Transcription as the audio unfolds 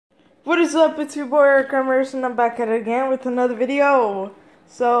What is up? It's your boy Eric Emerson, and I'm back at it again with another video.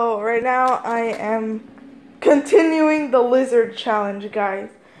 So right now I am continuing the lizard challenge, guys.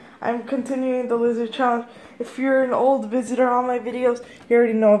 I'm continuing the lizard challenge. If you're an old visitor on my videos, you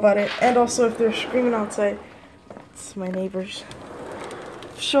already know about it. And also if they're screaming outside, it's my neighbors.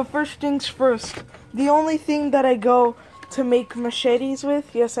 So first things first, the only thing that I go to make machetes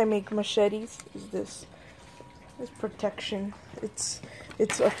with, yes I make machetes, is this. It's protection. It's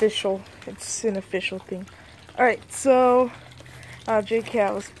official. It's an official thing. Alright, so JK,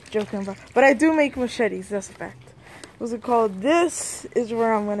 I was joking about, but I do make machetes, that's a fact. What's it called? This is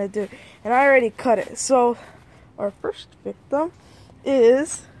where I'm gonna do it. And I already cut it. So our first victim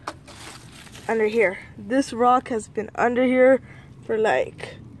is under here. This rock has been under here for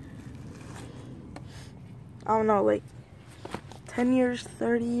like, I don't know, like 10 years,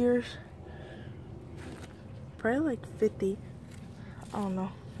 30 years. Probably like 50. I don't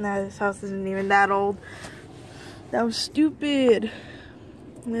know. Nah, this house isn't even that old. That was stupid.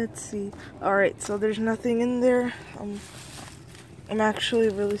 Let's see. Alright, so there's nothing in there. I'm actually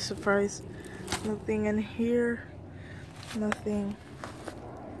really surprised. Nothing in here. Nothing.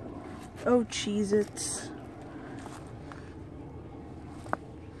 Oh, Cheez-Its.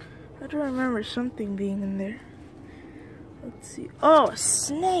 I do remember something being in there. Let's see. Oh, a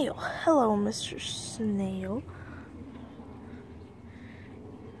snail. Hello, Mr. Snail.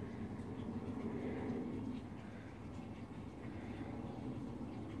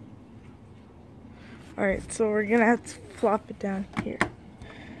 Alright, so we're gonna have to flop it down here.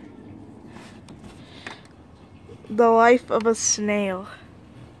 The life of a snail.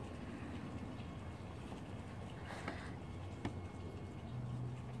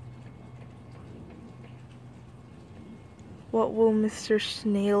 What will Mr.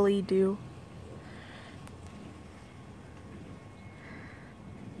 Snaily do?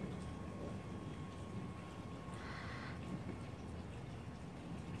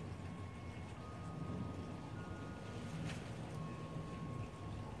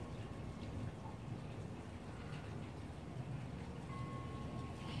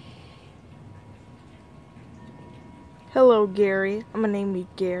 Hello, Gary. I'm gonna name you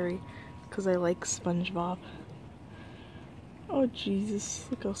Gary because I like SpongeBob. Oh, Jesus.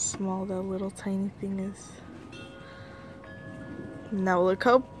 Look how small that little tiny thing is. Now look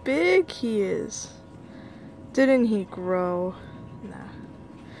how big he is. Didn't he grow? Nah.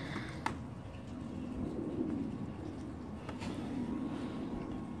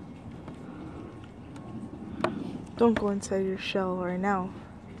 Don't go inside your shell right now,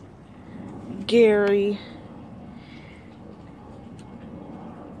 Gary.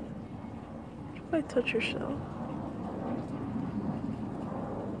 If I touch your shell.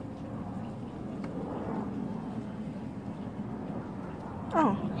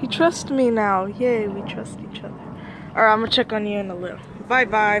 Oh, he trusts me now. Yay, we trust each other. Alright, I'm gonna check on you in a little.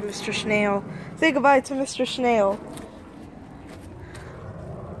 Bye-bye, Mr. Snail. Say goodbye to Mr. Snail.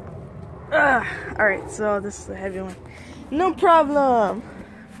 Alright, so this is a heavy one. No problem.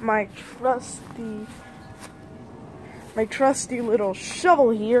 My trusty little shovel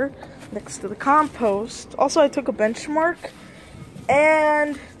here next to the compost. Also, I took a benchmark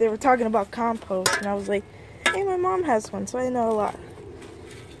and they were talking about compost and I was like, hey, my mom has one, so I know a lot.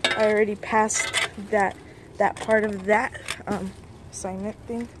 I already passed that part of that assignment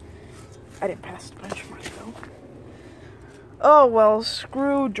thing. I didn't pass the benchmark though. Oh well,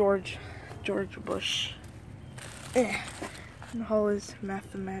 screw George Bush. And all his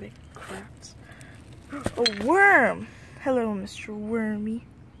mathematic crafts. A worm! Hello, Mr. Wormy.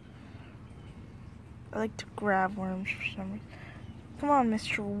 I like to grab worms for some reason. Come on,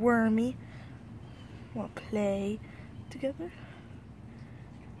 Mr. Wormy. Wanna play together?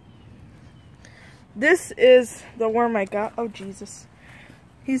 This is the worm I got. Oh, Jesus.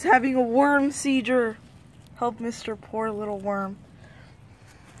 He's having a worm seizure. Help Mr. Poor little worm.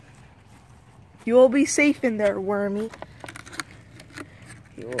 You will be safe in there, Wormy.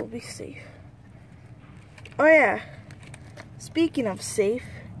 You will be safe. Oh, yeah. Speaking of safe,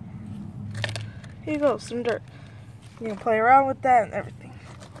 here you go, some dirt. You can play around with that and everything.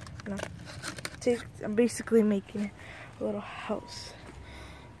 You know, I'm basically making a little house.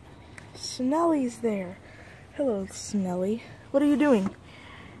 Snelly's there. Hello, Snelly. What are you doing?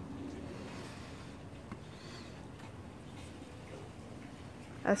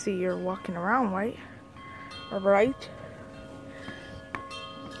 I see you're walking around, right? Alright.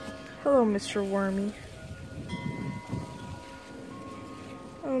 Hello, Mr. Wormy.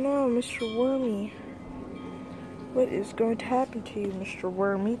 Oh no, Mr. Wormy. What is going to happen to you, Mr.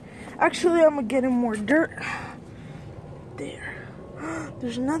 Wormy? Actually, I'm gonna get him more dirt. There.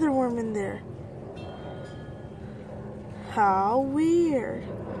 There's another worm in there. How weird.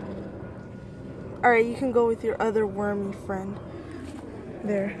 Alright, you can go with your other wormy friend.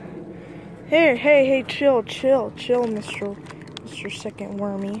 There. Hey, chill, Mr. Second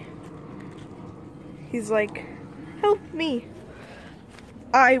Wormy. He's like, help me.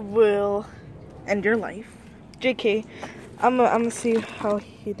 I will end your life. JK, I'm gonna see how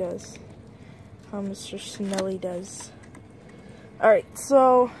he does. How Mr. Snelly does. Alright,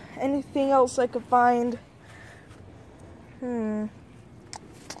 so anything else I could find?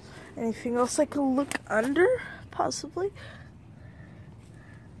 Anything else I could look under? Possibly?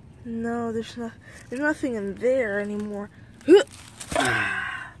 No, there's nothing in there anymore. There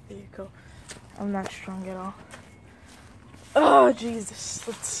you go. I'm not strong at all. Oh Jesus!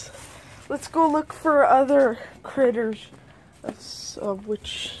 Let's go look for other critters,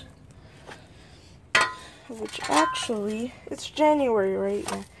 which actually it's January, right?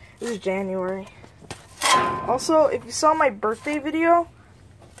 Yeah, it's January. Also, if you saw my birthday video,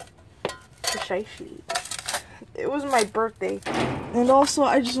 it was my birthday. And also,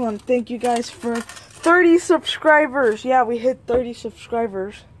 I just want to thank you guys for 30 subscribers. Yeah, we hit 30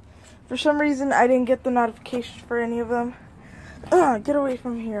 subscribers. For some reason, I didn't get the notifications for any of them. Get away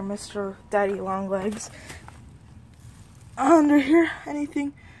from here, Mr. Daddy Longlegs. Under here,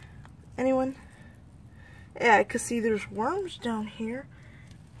 anything? Anyone? Yeah, I could see there's worms down here.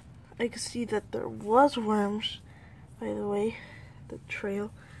 I could see that there was worms, by the way, the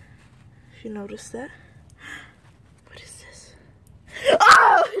trail. If you noticed that. What is this?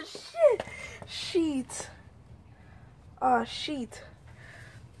 Oh, shit! Sheet. Oh, sheet.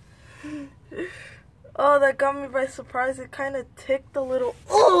 Oh, that got me by surprise. It kind of ticked a little.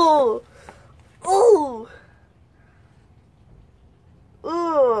 Oh! Oh!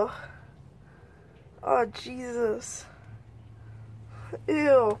 Oh! Oh, Jesus.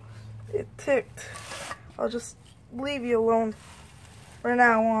 Ew. It ticked. I'll just leave you alone from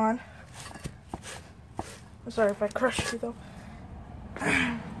now on. I'm sorry if I crushed you, though.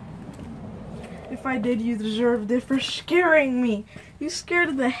 If I did, you deserved it for scaring me. You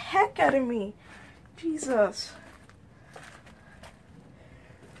scared the heck out of me. Jesus.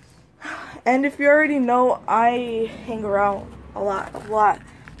 And if you already know, I hang around a lot.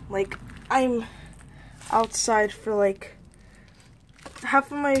 Like, I'm outside for like half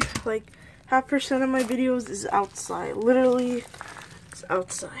percent of my videos is outside. Literally, it's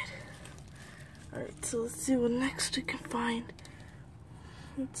outside. Alright, so let's see what next we can find.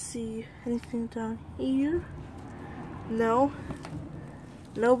 Let's see, anything down here? No?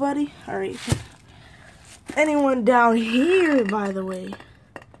 Nobody? Alright. Anyone down here, by the way?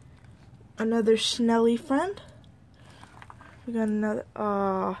 Another Snelly friend? We got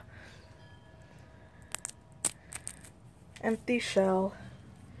another, empty shell.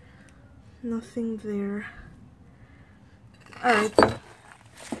 Nothing there. Alright.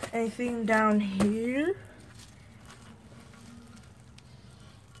 Anything down here?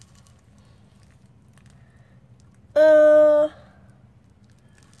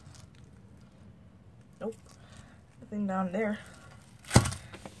 Nope. Nothing down there.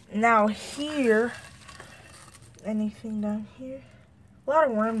 Now here. Anything down here? A lot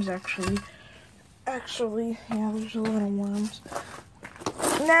of worms, actually. Yeah, there's a lot of worms.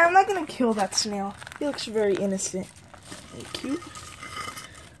 Nah, I'm not gonna kill that snail. He looks very innocent and cute.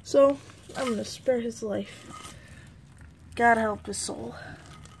 So, I'm gonna spare his life. God help his soul.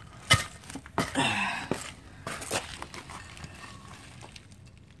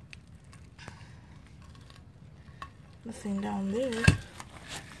 Nothing down there.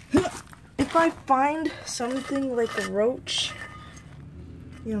 If I find something like a roach,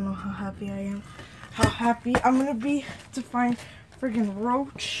 you don't know how happy I am. How happy I'm gonna be to find friggin'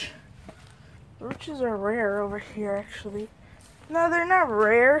 roach. Roaches are rare over here, actually. No, they're not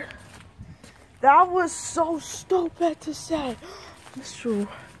rare. That was so stupid to say. Mr.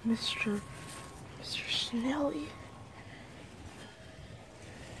 Snelly.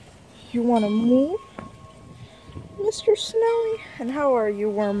 You wanna move? Mr. Snelly? And how are you,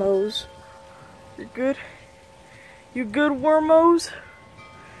 wormos? You good? You good, wormos?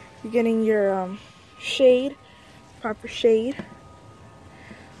 You getting your, shade? Proper shade?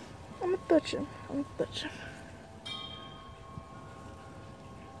 I'm gonna touch him.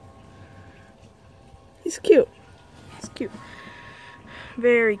 He's cute.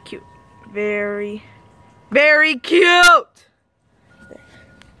 Very cute. Very cute!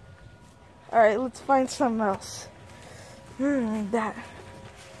 Alright, let's find something else. That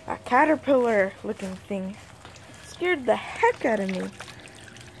caterpillar looking thing scared the heck out of me.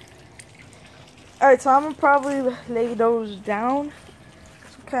 Alright, so I'm gonna probably lay those down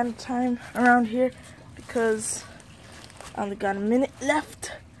kind of time around here because I only got a minute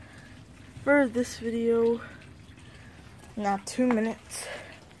left for this video. Not 2 minutes.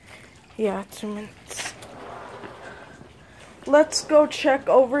 Yeah, 2 minutes. Let's go check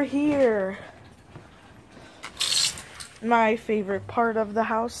over here. My favorite part of the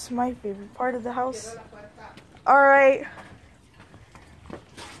house. My favorite part of the house. Alright.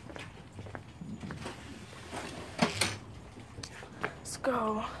 Let's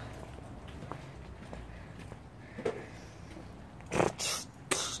go.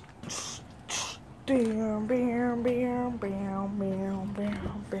 Bam, bam, bam, bam, bam, bam,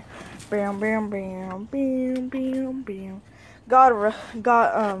 bam, bam, bam, bam, bam, bam.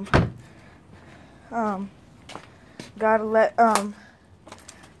 Gotta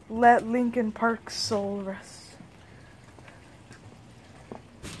let Linkin Park's soul rest.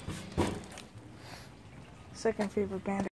 Second favorite band.